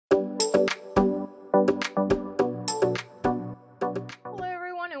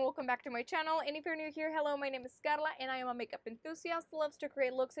back to my channel, and if you're new here, hello, my name is Carla and I am a makeup enthusiast who loves to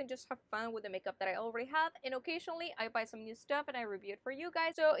create looks and just have fun with the makeup that I already have, and occasionally I buy some new stuff and I review it for you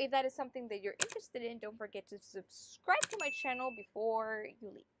guys. So if that is something that you're interested in, don't forget to subscribe to my channel before you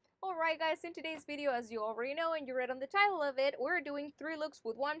leave. Alright guys, in today's video, as you already know and you read on the title of it, we're doing 3 looks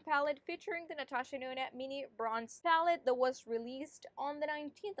with 1 palette featuring the Natasha Denona Mini Bronze palette that was released on the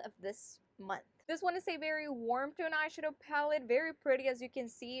 19th of this month. This one is a very warm tone eyeshadow palette, very pretty as you can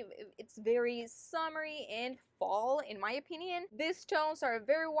see. It's very summery and fall in my opinion. These tones are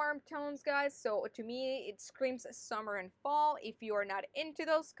very warm tones guys, so to me it screams summer and fall. If you are not into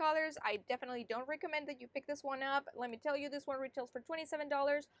those colors, I definitely don't recommend that you pick this one up. Let me tell you, this one retails for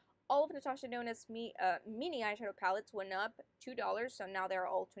 $27. All of Natasha Denona's mini eyeshadow palettes went up $2, so now they're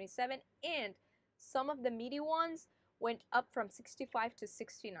all $27, and some of the midi ones went up from $65 to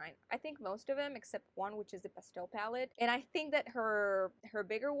 $69. I think most of them except one, which is the pastel palette, and I think that her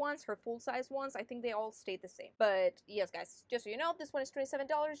bigger ones, her full-size ones, I think they all stayed the same. But yes guys, just so you know, this one is $27.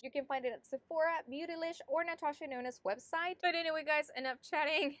 You can find it at Sephora, Beautylish, or Natasha Denona's website. But anyway guys, enough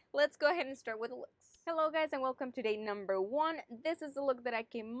chatting, let's go ahead and start with the looks. Hello guys and welcome to day number 1. This is the look that I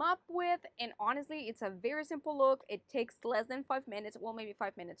came up with, and honestly it's a very simple look. It takes less than 5 minutes, well maybe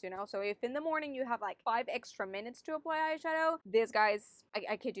 5 minutes, you know. So if in the morning you have like 5 extra minutes to apply eyeshadow, this guys,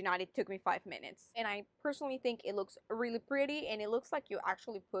 I kid you not, it took me 5 minutes. And I personally think it looks really pretty, and it looks like you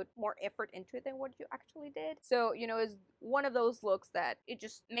actually put more effort into it than what you actually did. So you know, it's one of those looks that it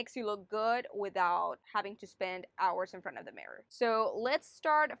just makes you look good without having to spend hours in front of the mirror. So let's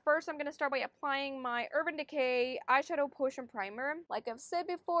start. First I'm gonna start by applying my Urban Decay eyeshadow potion primer. Like I've said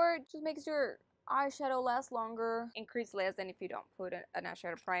before, it just makes your eyeshadow last longer, increase less than if you don't put an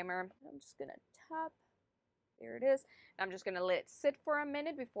eyeshadow primer. I'm just gonna tap. There it is. I'm just gonna let it sit for a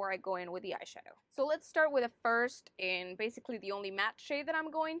minute before I go in with the eyeshadow. So let's start with the first and basically the only matte shade that I'm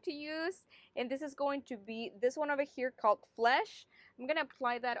going to use, and this is going to be this one over here called Flesh. I'm gonna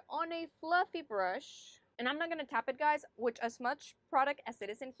apply that on a fluffy brush. And I'm not going to tap it guys, with as much product as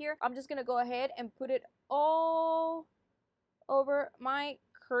it is in here. I'm just going to go ahead and put it all over my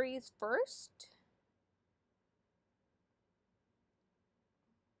crease first.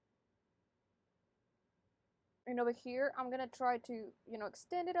 And over here, I'm going to try to, you know,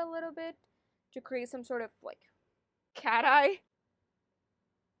 extend it a little bit to create some sort of like cat eye.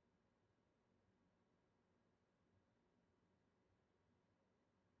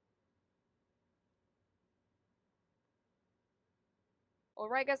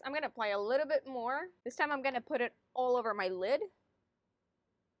 Alright guys, I'm going to apply a little bit more. This time I'm going to put it all over my lid.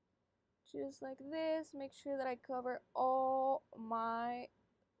 Just like this. Make sure that I cover all my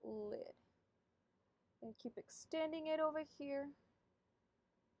lid. And keep extending it over here.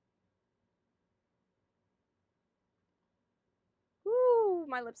 Woo,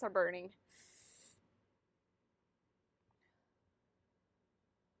 my lips are burning.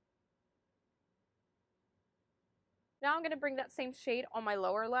 Now I'm going to bring that same shade on my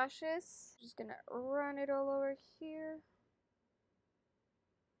lower lashes. Just going to run it all over here.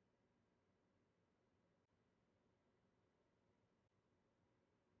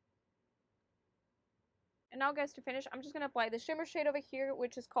 And now guys, to finish, I'm just going to apply the shimmer shade over here,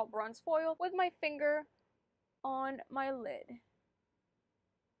 which is called Bronze Foil, with my finger on my lid.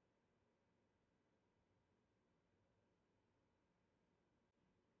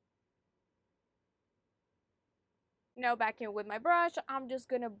 Now back in with my brush, I'm just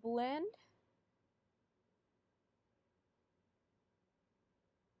gonna blend.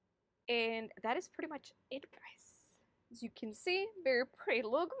 And that is pretty much it guys. As you can see, very pretty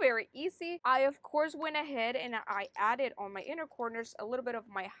look, very easy. I of course went ahead and I added on my inner corners a little bit of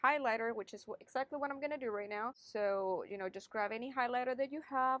my highlighter, which is exactly what I'm gonna do right now. So, you know, just grab any highlighter that you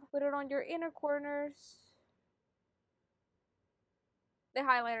have, put it on your inner corners. The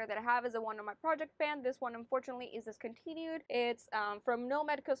highlighter that I have is the one on my project pan. This one unfortunately is discontinued. It's from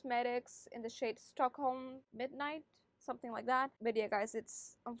Nomad Cosmetics in the shade Stockholm Midnight, something like that. But yeah guys,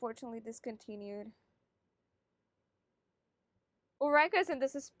 it's unfortunately discontinued. Alright guys, and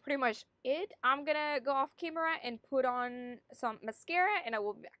this is pretty much it. I'm gonna go off camera and put on some mascara and I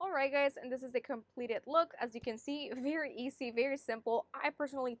will be back. Alright guys, and this is the completed look. As you can see, very easy, very simple. I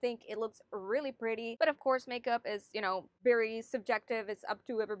personally think it looks really pretty, but of course makeup is, you know, very subjective. It's up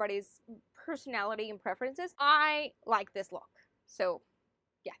to everybody's personality and preferences. I like this look, so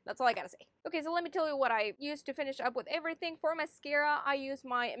yeah, that's all I gotta say. Okay, so let me tell you what I used to finish up with everything. For mascara, I use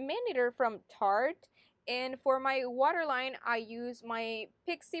my Man-Eater from Tarte. And for my waterline, I use my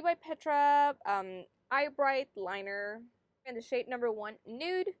Pixie by Petra Eye Bright liner. in the shade number 1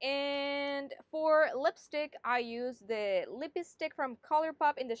 Nude. And for lipstick, I use the Lippy Stick from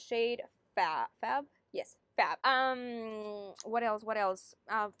Colourpop in the shade Fab. Yes, Fab. What else? What else?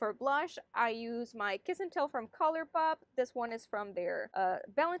 For blush, I use my Kiss and Tell from Colourpop. This one is from their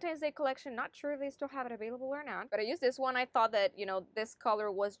Valentine's Day collection. Not sure if they still have it available or not, but I used this one. I thought that, you know, this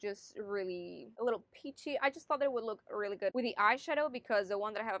color was just really a little peachy. I just thought that it would look really good with the eyeshadow, because the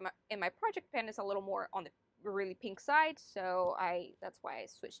one that I have in my project pen is a little more on the really pink side, so that's why I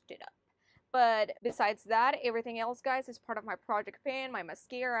switched it up. But besides that, everything else, guys, is part of my project pan: my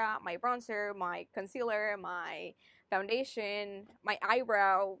mascara, my bronzer, my concealer, my foundation, my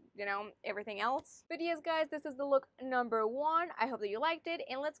eyebrow, you know, everything else. But yes, guys, this is the look number 1. I hope that you liked it,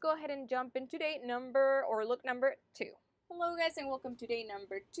 and let's go ahead and jump into look number 2. Hello, guys, and welcome to day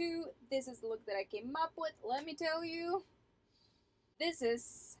number 2. This is the look that I came up with. Let me tell you, this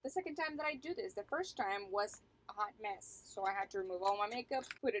is the second time that I do this. The first time was a hot mess, so I had to remove all my makeup,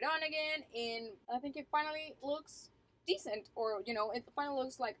 put it on again, and I think it finally looks decent, or, you know, it finally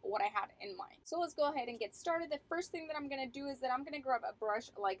looks like what I had in mind. So let's go ahead and get started. The first thing that I'm gonna do is that I'm gonna grab a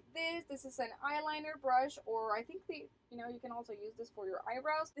brush like this. This is an eyeliner brush, or I think you know, you can also use this for your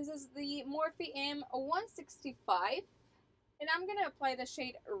eyebrows. This is the Morphe M165. And I'm gonna apply the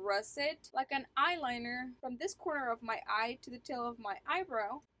shade Russet like an eyeliner from this corner of my eye to the tail of my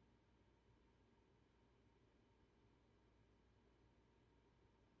eyebrow.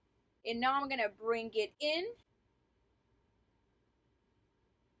 And now I'm gonna bring it in.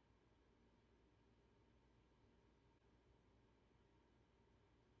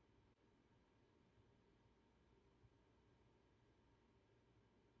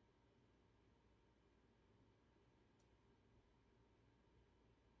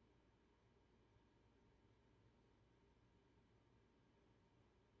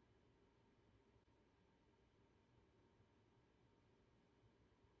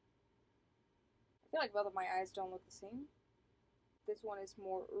 I feel like both of my eyes don't look the same. This one is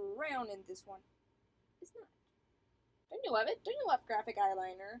more round and this one is not. Don't you love it? Don't you love graphic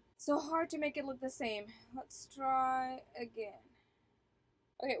eyeliner? So hard to make it look the same. Let's try again.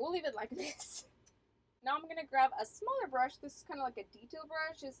 Okay, we'll leave it like this. Now I'm gonna grab a smaller brush. This is kind of like a detail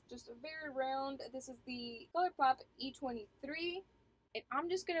brush. It's just very round. This is the Colourpop E23. And I'm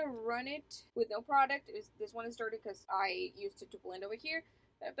just gonna run it with no product. This one is dirty because I used it to blend over here.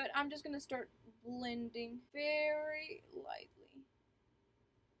 But I'm just gonna start blending very lightly.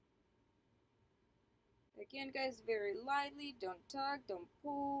 Again, guys, very lightly. Don't tug, don't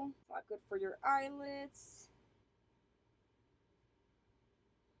pull. It's not good for your eyelids.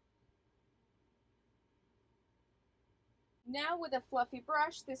 Now with a fluffy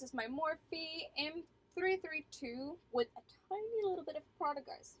brush, this is my Morphe M332 with a tiny little bit of product,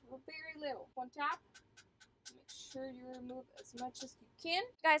 guys. Very little. One tap. Make sure you remove as much as you can.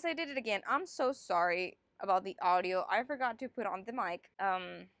 Guys, I did it again. I'm so sorry about the audio. I forgot to put on the mic.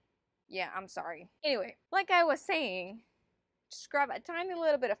 Yeah, I'm sorry. Anyway, like I was saying, just grab a tiny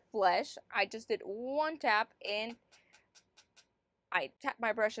little bit of flesh. I just did one tap and I tapped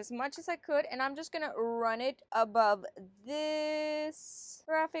my brush as much as I could, and I'm just gonna run it above this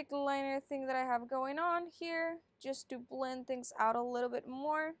graphic liner thing that I have going on here, just to blend things out a little bit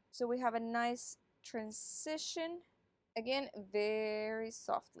more, so we have a nice transition. Again, very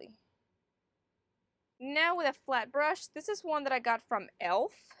softly. Now with a flat brush, this is one that I got from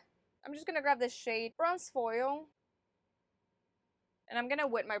e.l.f. I'm just gonna grab the shade Bronze Foil, and I'm gonna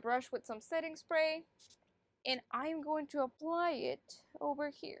wet my brush with some setting spray, and I'm going to apply it over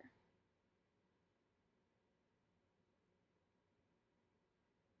here.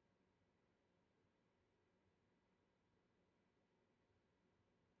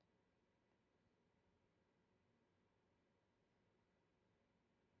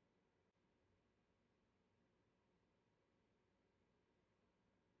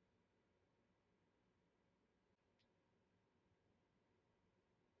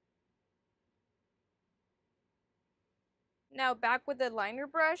 Now back with the liner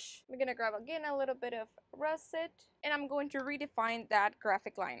brush, I'm gonna grab again a little bit of Russet, and I'm going to redefine that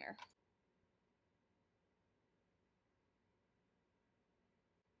graphic liner.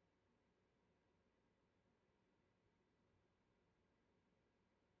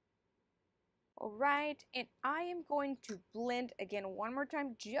 Alright, and I am going to blend again one more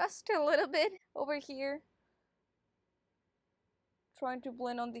time, just a little bit over here. Trying to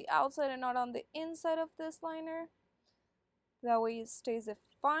blend on the outside and not on the inside of this liner. That way it stays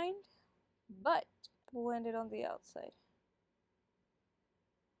defined, but blend it on the outside.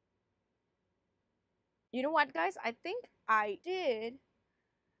 You know what, guys? I think I did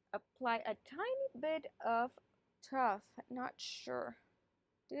apply a tiny bit of Tough. Not sure.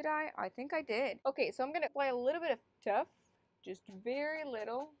 Did I? I think I did. Okay, so I'm gonna apply a little bit of Tough. Just very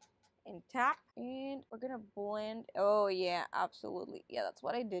little. And tap. And we're gonna blend. Oh, yeah, absolutely. Yeah, that's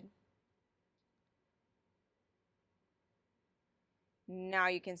what I did. Now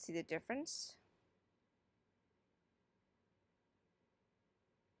you can see the difference.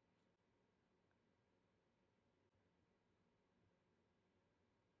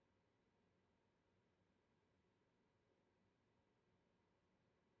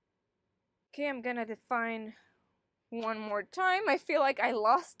 Okay, I'm gonna define one more time. I feel like I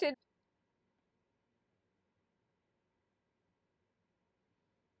lost it.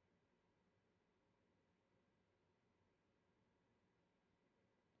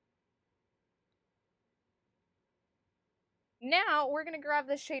 Now we're gonna grab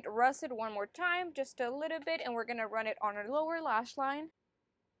the shade Russet one more time, just a little bit, and we're gonna run it on our lower lash line.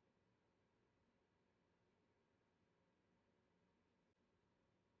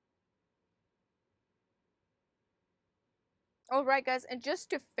 Alright guys, and just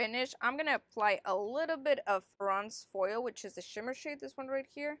to finish, I'm gonna apply a little bit of bronze foil, which is the shimmer shade, this one right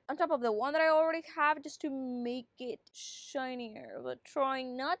here, on top of the one that I already have, just to make it shinier, but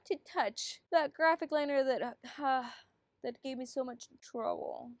trying not to touch that graphic liner that that gave me so much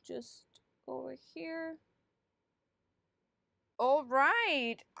trouble. Just over here.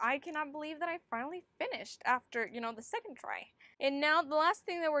 Alright, I cannot believe that I finally finished after, the second try. And now the last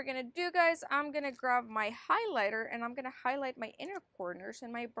thing that we're gonna do, guys, I'm gonna grab my highlighter and I'm gonna highlight my inner corners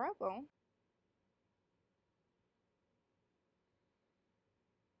and my brow bone.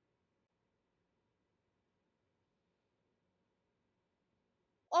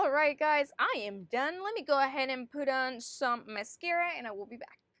 Alright guys, I am done. Let me go ahead and put on some mascara and I will be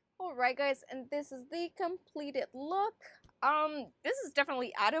back. Alright guys, and this is the completed look. This is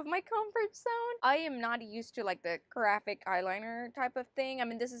definitely out of my comfort zone. I am not used to like the graphic eyeliner type of thing. I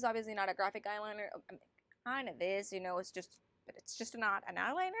mean, this is obviously not a graphic eyeliner. I mean, kind of is, but it's just not an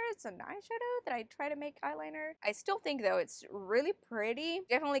eyeliner. It's an eyeshadow that I try to make eyeliner. I still think though it's really pretty.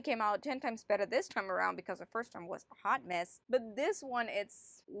 Definitely came out 10 times better this time around because the first time was a hot mess. But this one,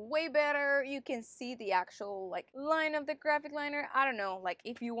 it's way better. You can see the actual like line of the graphic liner. I don't know, like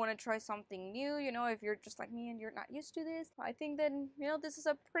if you want to try something new, if you're just like me and you're not used to this, I think that this is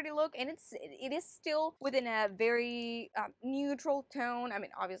a pretty look, and it is still within a very neutral tone. I mean,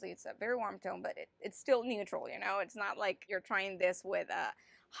 obviously it's a very warm tone, but it's still neutral. It's not like you're trying this with a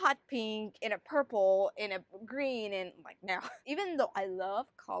hot pink and a purple and a green, and like, no. Even though I love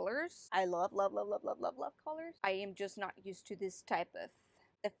colors, I love colors, I am just not used to this type of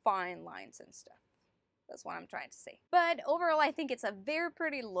defined lines and stuff. That's what I'm trying to say. But overall, I think it's a very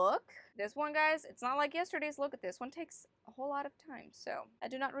pretty look. This one, guys, it's not like yesterday's look. This one takes a whole lot of time. So I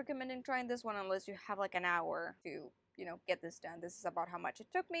do not recommend trying this one unless you have like an hour to get this done. This is about how much it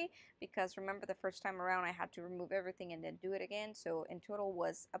took me, because remember the first time around I had to remove everything and then do it again, so in total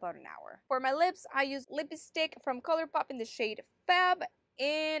was about an hour. For my lips, I used lipstick from ColourPop in the shade Fab,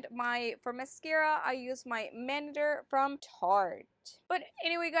 and for mascara, I use my Manager from Tarte. But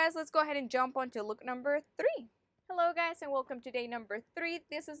anyway, guys, let's go ahead and jump on to look number 3. Hello guys, and welcome to day number 3.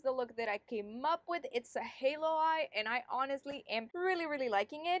 This is the look that I came up with. It's a halo eye, and I honestly am really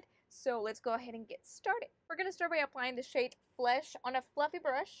liking it. So let's go ahead and get started. We're going to start by applying the shade Flesh on a fluffy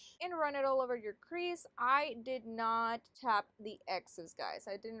brush and run it all over your crease. I did not tap the excess, guys.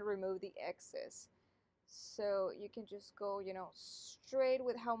 I didn't remove the excess. So you can just go, straight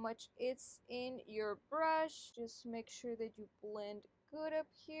with how much it's in your brush. Just make sure that you blend good up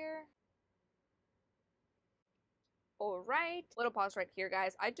here. Alright, little pause right here,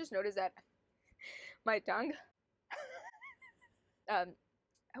 guys. I just noticed that my tongue, I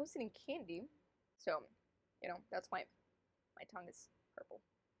was eating candy, so, that's why my tongue is purple.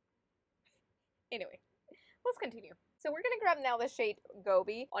 Anyway, let's continue. So we're going to grab now the shade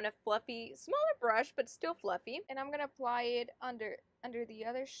Gobi on a fluffy, smaller brush, but still fluffy. And I'm going to apply it under the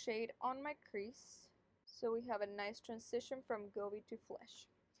other shade on my crease. So we have a nice transition from Gobi to Flesh.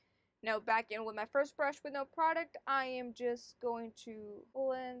 Now back in with my first brush with no product, I am just going to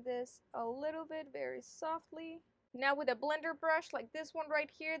blend this a little bit very softly. Now with a blender brush like this one right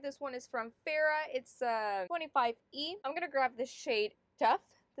here, this one is from Sephora, it's 25E. I'm going to grab the shade Tough,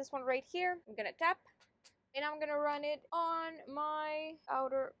 this one right here. I'm going to tap, and I'm going to run it on my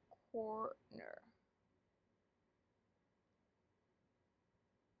outer corner.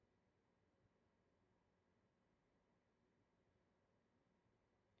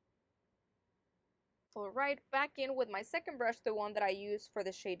 Alright, back in with my second brush, the one that I use for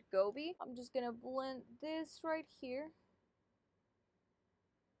the shade Gobi. I'm just going to blend this right here.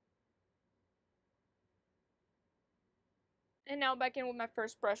 And now back in with my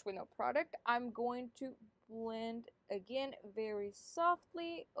first brush with no product, I'm going to blend again very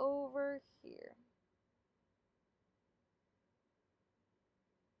softly over here.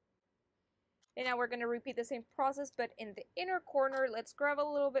 And now we're going to repeat the same process, but in the inner corner, let's grab a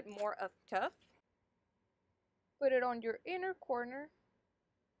little bit more of Tough. Put it on your inner corner.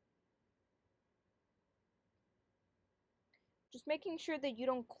 Just making sure that you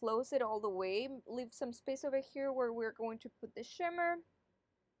don't close it all the way. Leave some space over here where we're going to put the shimmer.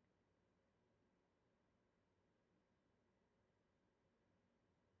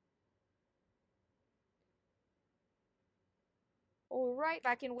 Alright,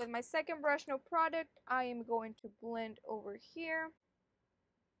 back in with my second brush, no product. I am going to blend over here.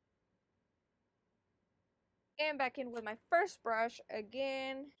 And back in with my first brush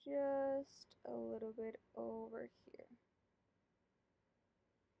again, just a little bit over here.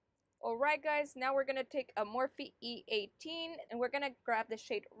 Alright guys, now we're going to take a Morphe E18 and we're going to grab the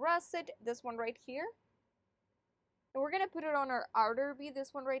shade Russet, this one right here. And we're going to put it on our outer V, this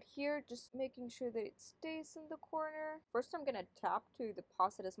one right here, just making sure that it stays in the corner. First I'm going to tap to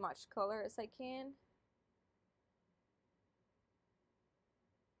deposit as much color as I can.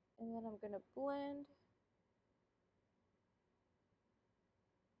 And then I'm going to blend.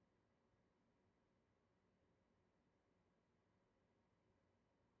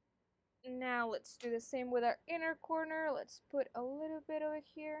 Now let's do the same with our inner corner. Let's put a little bit over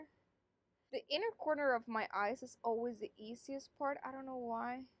here. The inner corner of my eyes is always the easiest part. I don't know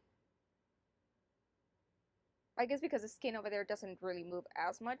why. I guess because the skin over there doesn't really move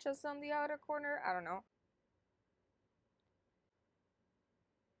as much as on the outer corner. I don't know.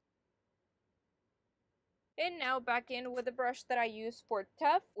 And now back in with the brush that I use for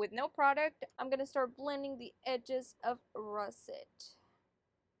Tough with no product. I'm going to start blending the edges of Russet.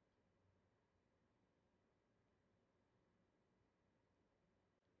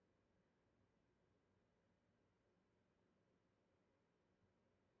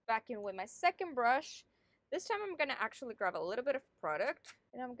 Back in with my second brush. This time I'm going to actually grab a little bit of product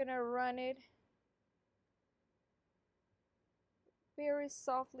and I'm going to run it very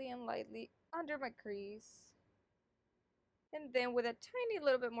softly and lightly under my crease. And then with a tiny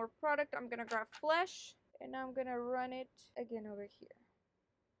little bit more product, I'm going to grab Flesh and I'm going to run it again over here.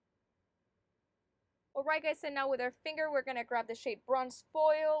 Alright guys, and now with our finger, we're going to grab the shade Bronze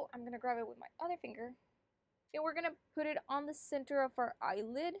Foil. I'm going to grab it with my other finger. And we're going to put it on the center of our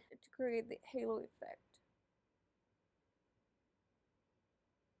eyelid to create the halo effect.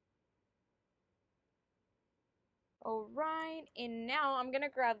 Alright, and now I'm going to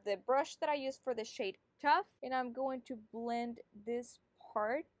grab the brush that I used for the shade Tough. And I'm going to blend this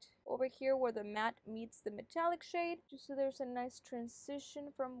part over here where the matte meets the metallic shade. Just so there's a nice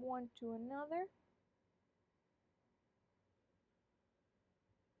transition from one to another.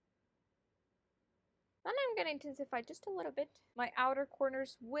 And I'm going to intensify just a little bit my outer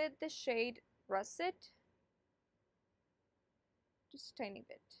corners with the shade Russet. Just a tiny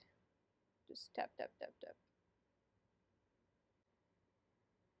bit. Just tap, tap, tap, tap.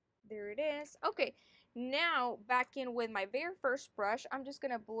 There it is. Okay, now back in with my very first brush. I'm just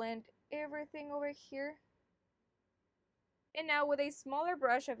going to blend everything over here. And now with a smaller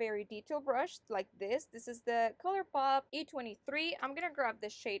brush, a very detailed brush like this. This is the ColourPop E23. I'm going to grab the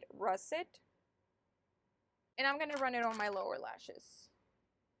shade Russet. And I'm going to run it on my lower lashes.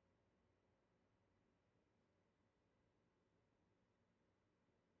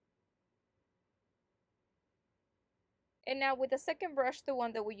 And now with the second brush, the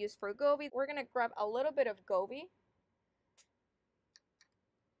one that we use for Govee, we're going to grab a little bit of Govee.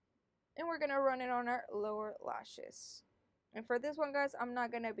 And we're going to run it on our lower lashes. And for this one, guys, I'm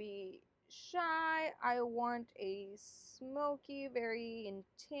not going to be shy. I want a smoky, very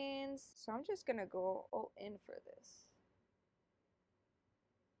intense. So I'm just going to go all in for this.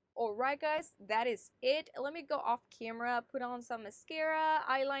 Alright guys, that is it. Let me go off camera, put on some mascara,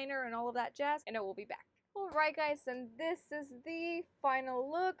 eyeliner, and all of that jazz, and I will be back. Alright guys, and this is the final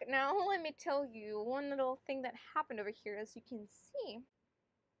look. Now let me tell you one little thing that happened over here. As you can see,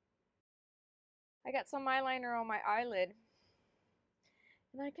 I got some eyeliner on my eyelid,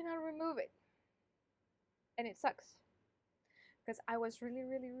 and I cannot remove it. And it sucks, because I was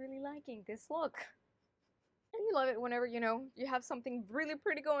really liking this look. And you love it whenever, you have something really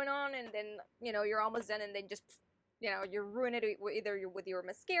pretty going on and then, you're almost done and then just, you ruin it either with your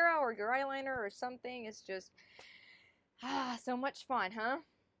mascara or your eyeliner or something. It's just, so much fun, huh?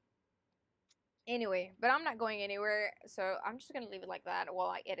 Anyway, but I'm not going anywhere, so I'm just gonna leave it like that while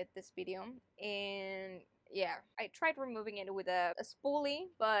I edit this video. And yeah, I tried removing it with a spoolie,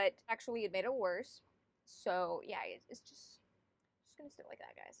 but actually it made it worse. So yeah, it's just finished it like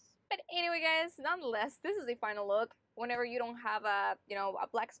that, guys. But anyway, guys, nonetheless, this is the final look. Whenever you don't have a, a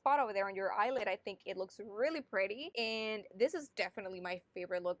black spot over there on your eyelid, I think it looks really pretty. And this is definitely my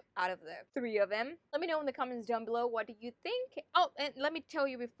favorite look out of the three of them. Let me know in the comments down below, what do you think? Oh, and let me tell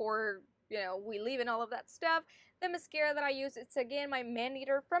you before, we leave and all of that stuff. The mascara that I use, it's again my Man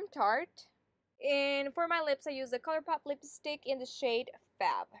Eater from Tarte. And for my lips, I use the ColourPop lipstick in the shade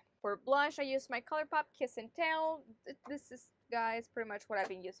Fab. For blush, I use my ColourPop Kiss and Tell. This is, guys, pretty much what I've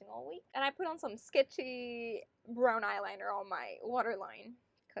been using all week. And I put on some sketchy brown eyeliner on my waterline.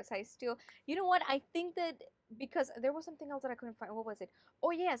 Because I still... You know what? I think that... Because there was something else that I couldn't find. What was it? Oh,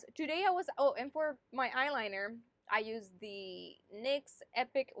 yes. Today I was... Oh, and for my eyeliner, I used the NYX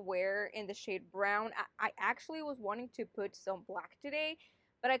Epic Wear in the shade brown. I actually was wanting to put some black today,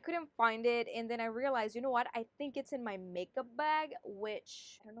 but I couldn't find it, and then I realized, you know what, I think it's in my makeup bag,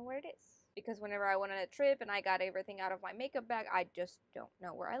 which I don't know where it is. Because whenever I went on a trip and I got everything out of my makeup bag, I just don't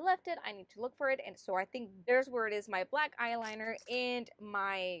know where I left it. I need to look for it, and so I think there's where it is, my black eyeliner and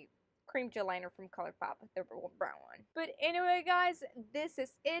my cream gel liner from ColourPop, the brown one. But anyway, guys, this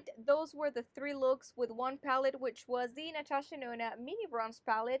is it. Those were the three looks with one palette, which was the Natasha Nona Mini Bronze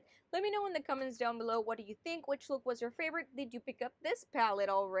palette. Let me know in the comments down below, what do you think? Which look was your favorite? Did you pick up this palette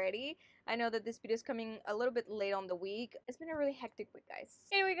already? I know that this video is coming a little bit late on the week. It's been a really hectic week, guys.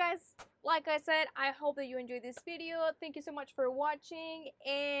 Anyway, guys, like I said, I hope that you enjoyed this video. Thank you so much for watching.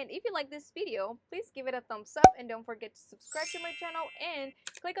 And if you like this video, please give it a thumbs up. And don't forget to subscribe to my channel and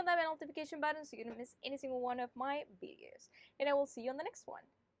click on that notification button so you don't miss any single one of my videos. And I will see you on the next one.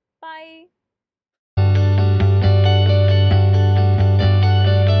 Bye!